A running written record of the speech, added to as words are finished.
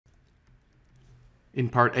In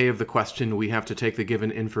part A of the question, we have to take the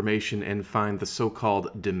given information and find the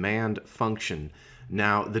so-called demand function.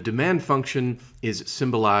 Now, the demand function is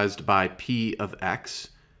symbolized by P of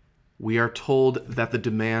x. We are told that the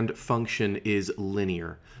demand function is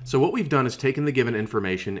linear. So what we've done is taken the given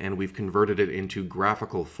information and we've converted it into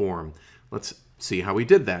graphical form. Let's see how we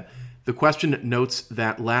did that. The question notes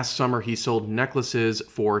that last summer he sold necklaces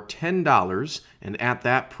for $10, and at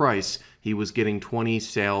that price he was getting 20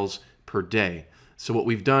 sales per day. So what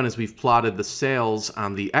we've done is we've plotted the sales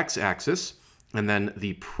on the x-axis and then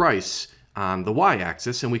the price on the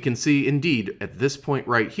y-axis, and we can see indeed at this point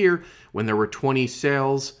right here, when there were 20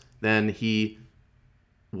 sales, then he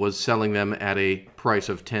was selling them at a price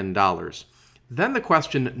of $10. Then the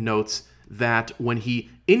question notes that when he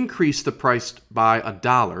increased the price by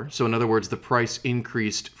 $1, so in other words, the price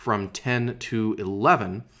increased from 10 to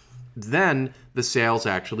 11, then the sales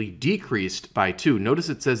actually decreased by 2. Notice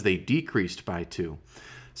it says they decreased by 2.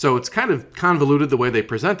 So it's kind of convoluted the way they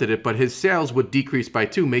presented it, but his sales would decrease by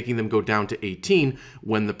 2, making them go down to 18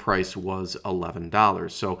 when the price was $11.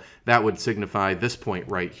 So that would signify this point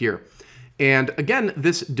right here. And again,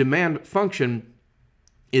 this demand function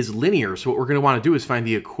is linear, so what we're going to want to do is find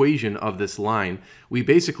the equation of this line. We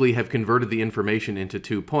basically have converted the information into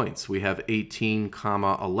 2 points. We have 18,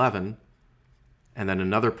 11, and then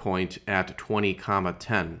another point at 20,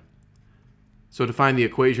 10. So to find the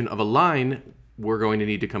equation of a line, we're going to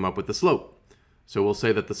need to come up with the slope. So we'll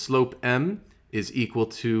say that the slope m is equal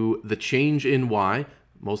to the change in y.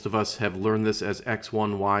 Most of us have learned this as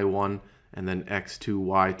x1, y1, and then x2,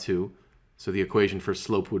 y2. So the equation for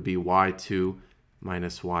slope would be y2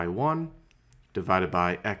 minus y1 divided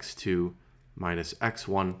by x2 minus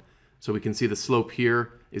x1. So we can see the slope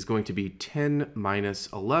here is going to be 10 minus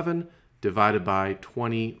 11 divided by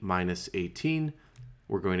 20 minus 18.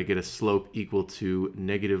 We're going to get a slope equal to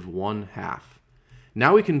 -1/2.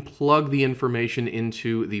 Now we can plug the information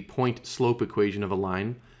into the point slope equation of a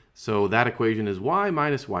line. So that equation is y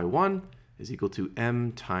minus y1 is equal to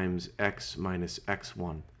m times x minus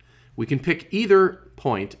x1. We can pick either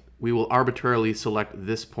point. We will arbitrarily select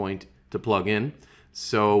this point to plug in.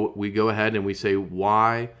 So we go ahead and we say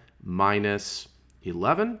y minus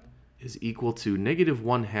 11 is equal to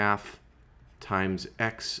 -1/2 times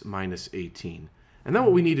x minus 18. And then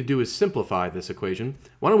what we need to do is simplify this equation.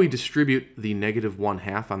 Why don't we distribute the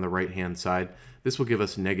 -1/2 on the right-hand side? This will give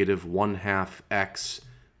us -1/2 x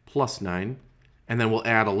plus 9. And then we'll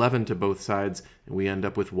add 11 to both sides, and we end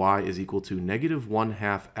up with y is equal to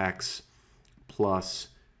 -1/2 x plus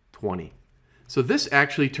 20. So this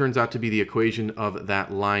actually turns out to be the equation of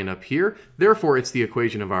that line up here. Therefore, it's the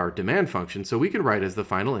equation of our demand function. So we can write as the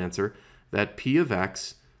final answer that p of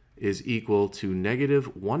x is equal to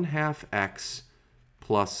 -1/2 x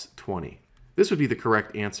plus 20. This would be the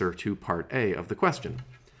correct answer to part A of the question.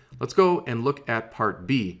 Let's go and look at part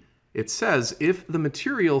B. It says, if the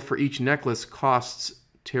material for each necklace costs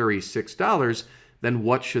Terry $6, then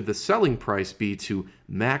what should the selling price be to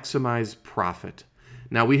maximize profit?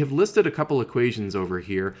 Now, we have listed a couple equations over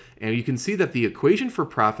here, and you can see that the equation for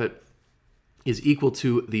profit is equal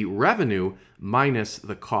to the revenue minus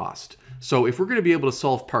the cost. So if we're going to be able to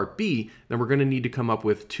solve part B, then we're going to need to come up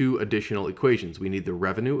with 2 additional equations. We need the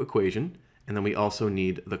revenue equation, and then we also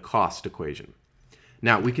need the cost equation.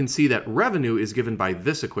 Now, we can see that revenue is given by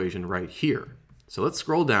this equation right here. So let's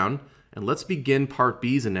scroll down, and let's begin part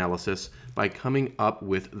B's analysis by coming up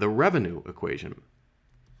with the revenue equation.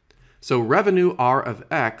 So revenue R of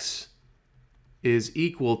x is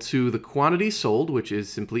equal to the quantity sold, which is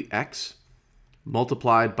simply x,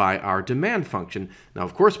 multiplied by our demand function. Now,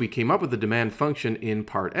 of course, we came up with the demand function in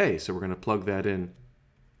part A, so we're going to plug that in.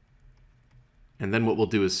 And then what we'll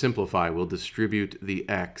do is simplify. We'll distribute the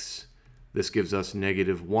x. This gives us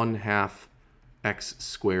 -1/2 x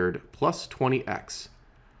squared plus 20x.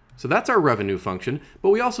 So that's our revenue function, but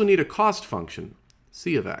we also need a cost function,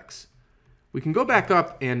 c of x. We can go back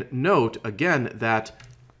up and note again that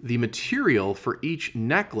the material for each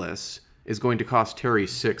necklace is going to cost Terry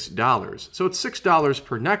 $6. So it's $6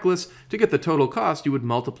 per necklace. To get the total cost, you would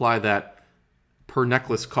multiply that per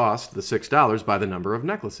necklace cost, the $6, by the number of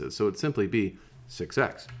necklaces. So it'd simply be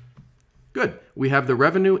 6x. Good. We have the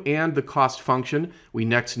revenue and the cost function. We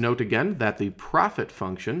next note again that the profit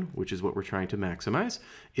function, which is what we're trying to maximize,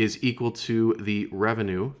 is equal to the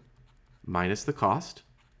revenue minus the cost.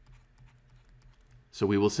 So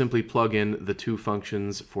we will simply plug in the 2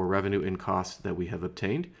 functions for revenue and cost that we have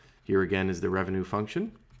obtained. Here again is the revenue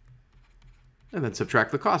function, and then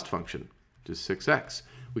subtract the cost function, which is 6x.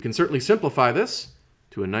 We can certainly simplify this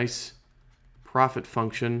to a nice profit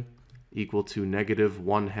function equal to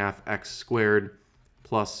 -1/2 x squared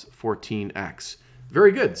plus 14x.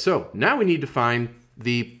 Very good. So now we need to find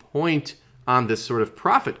the point on this sort of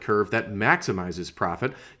profit curve that maximizes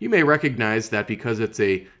profit. You may recognize that because it's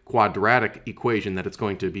a quadratic equation that it's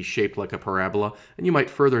going to be shaped like a parabola, and you might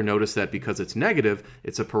further notice that because it's negative,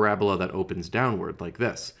 it's a parabola that opens downward like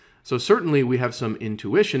this. So certainly we have some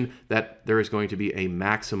intuition that there is going to be a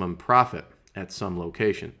maximum profit at some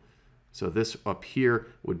location. So this up here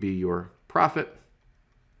would be your profit,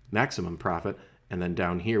 maximum profit, and then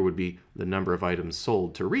down here would be the number of items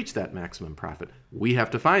sold to reach that maximum profit. We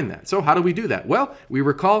have to find that. So how do we do that? Well, we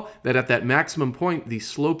recall that at that maximum point, the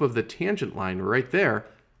slope of the tangent line right there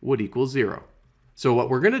would equal 0. So what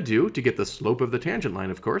we're going to do to get the slope of the tangent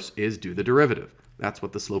line, of course, is do the derivative. That's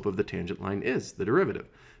what the slope of the tangent line is, the derivative.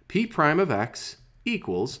 P prime of x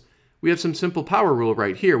equals, we have some simple power rule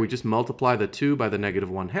right here. We just multiply the 2 by the negative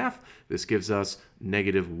 1/2. This gives us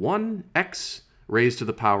negative 1x raised to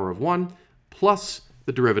the power of 1 plus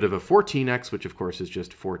the derivative of 14x, which of course is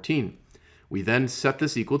just 14. We then set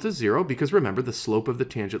this equal to 0 because remember the slope of the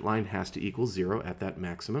tangent line has to equal 0 at that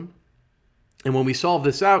maximum. And when we solve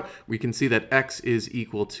this out, we can see that x is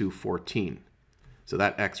equal to 14. So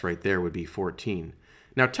that x right there would be 14.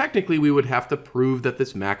 Now technically we would have to prove that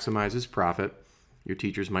this maximizes profit. Your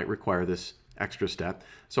teachers might require this extra step.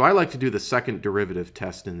 So I like to do the second derivative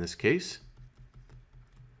test in this case.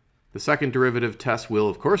 The second derivative test will,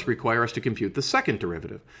 of course, require us to compute the second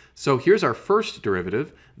derivative. So here's our first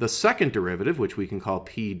derivative. The second derivative, which we can call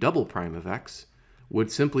p double prime of x, would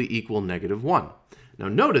simply equal negative 1. Now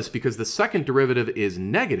notice, because the second derivative is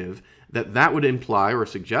negative, that would imply or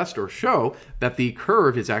suggest or show that the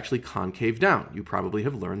curve is actually concave down. You probably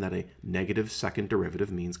have learned that a negative second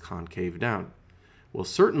derivative means concave down. Well,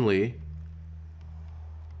 certainly,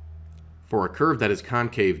 for a curve that is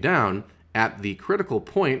concave down, at the critical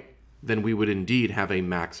point, then we would indeed have a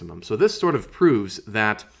maximum. So this sort of proves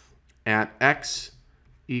that at x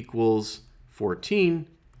equals 14,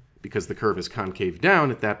 because the curve is concave down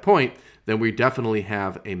at that point, then we definitely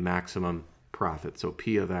have a maximum profit. So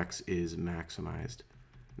P of x is maximized.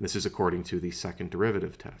 And this is according to the second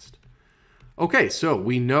derivative test. Okay, so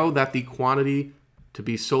we know that the quantity to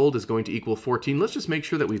be sold is going to equal 14. Let's just make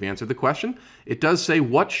sure that we've answered the question. It does say,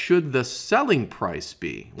 what should the selling price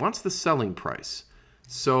be? What's the selling price?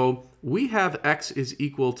 So we have x is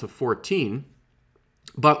equal to 14,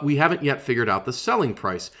 but we haven't yet figured out the selling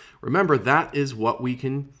price. Remember, that is what we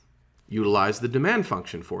can utilize the demand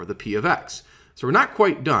function for, the P of x. So we're not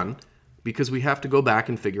quite done because we have to go back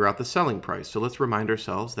and figure out the selling price. So let's remind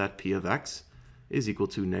ourselves that P of x is equal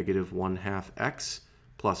to negative 1/2 x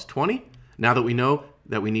plus 20. Now that we know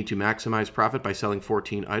that we need to maximize profit by selling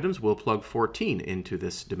 14 items, we'll plug 14 into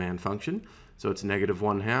this demand function. So it's negative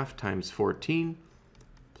 1/2 times 14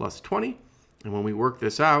 plus 20. And when we work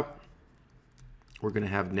this out, we're going to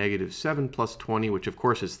have negative 7 plus 20, which of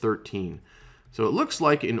course is 13. So it looks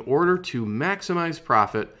like in order to maximize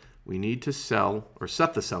profit, we need to sell or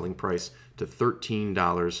set the selling price to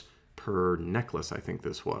 $13 per necklace, I think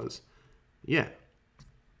this was. Yeah.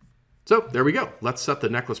 So there we go. Let's set the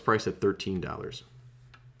necklace price at $13.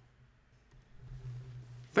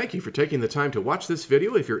 Thank you for taking the time to watch this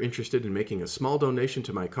video. If you're interested in making a small donation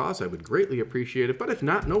to my cause, I would greatly appreciate it. But if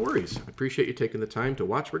not, no worries. I appreciate you taking the time to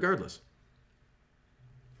watch regardless.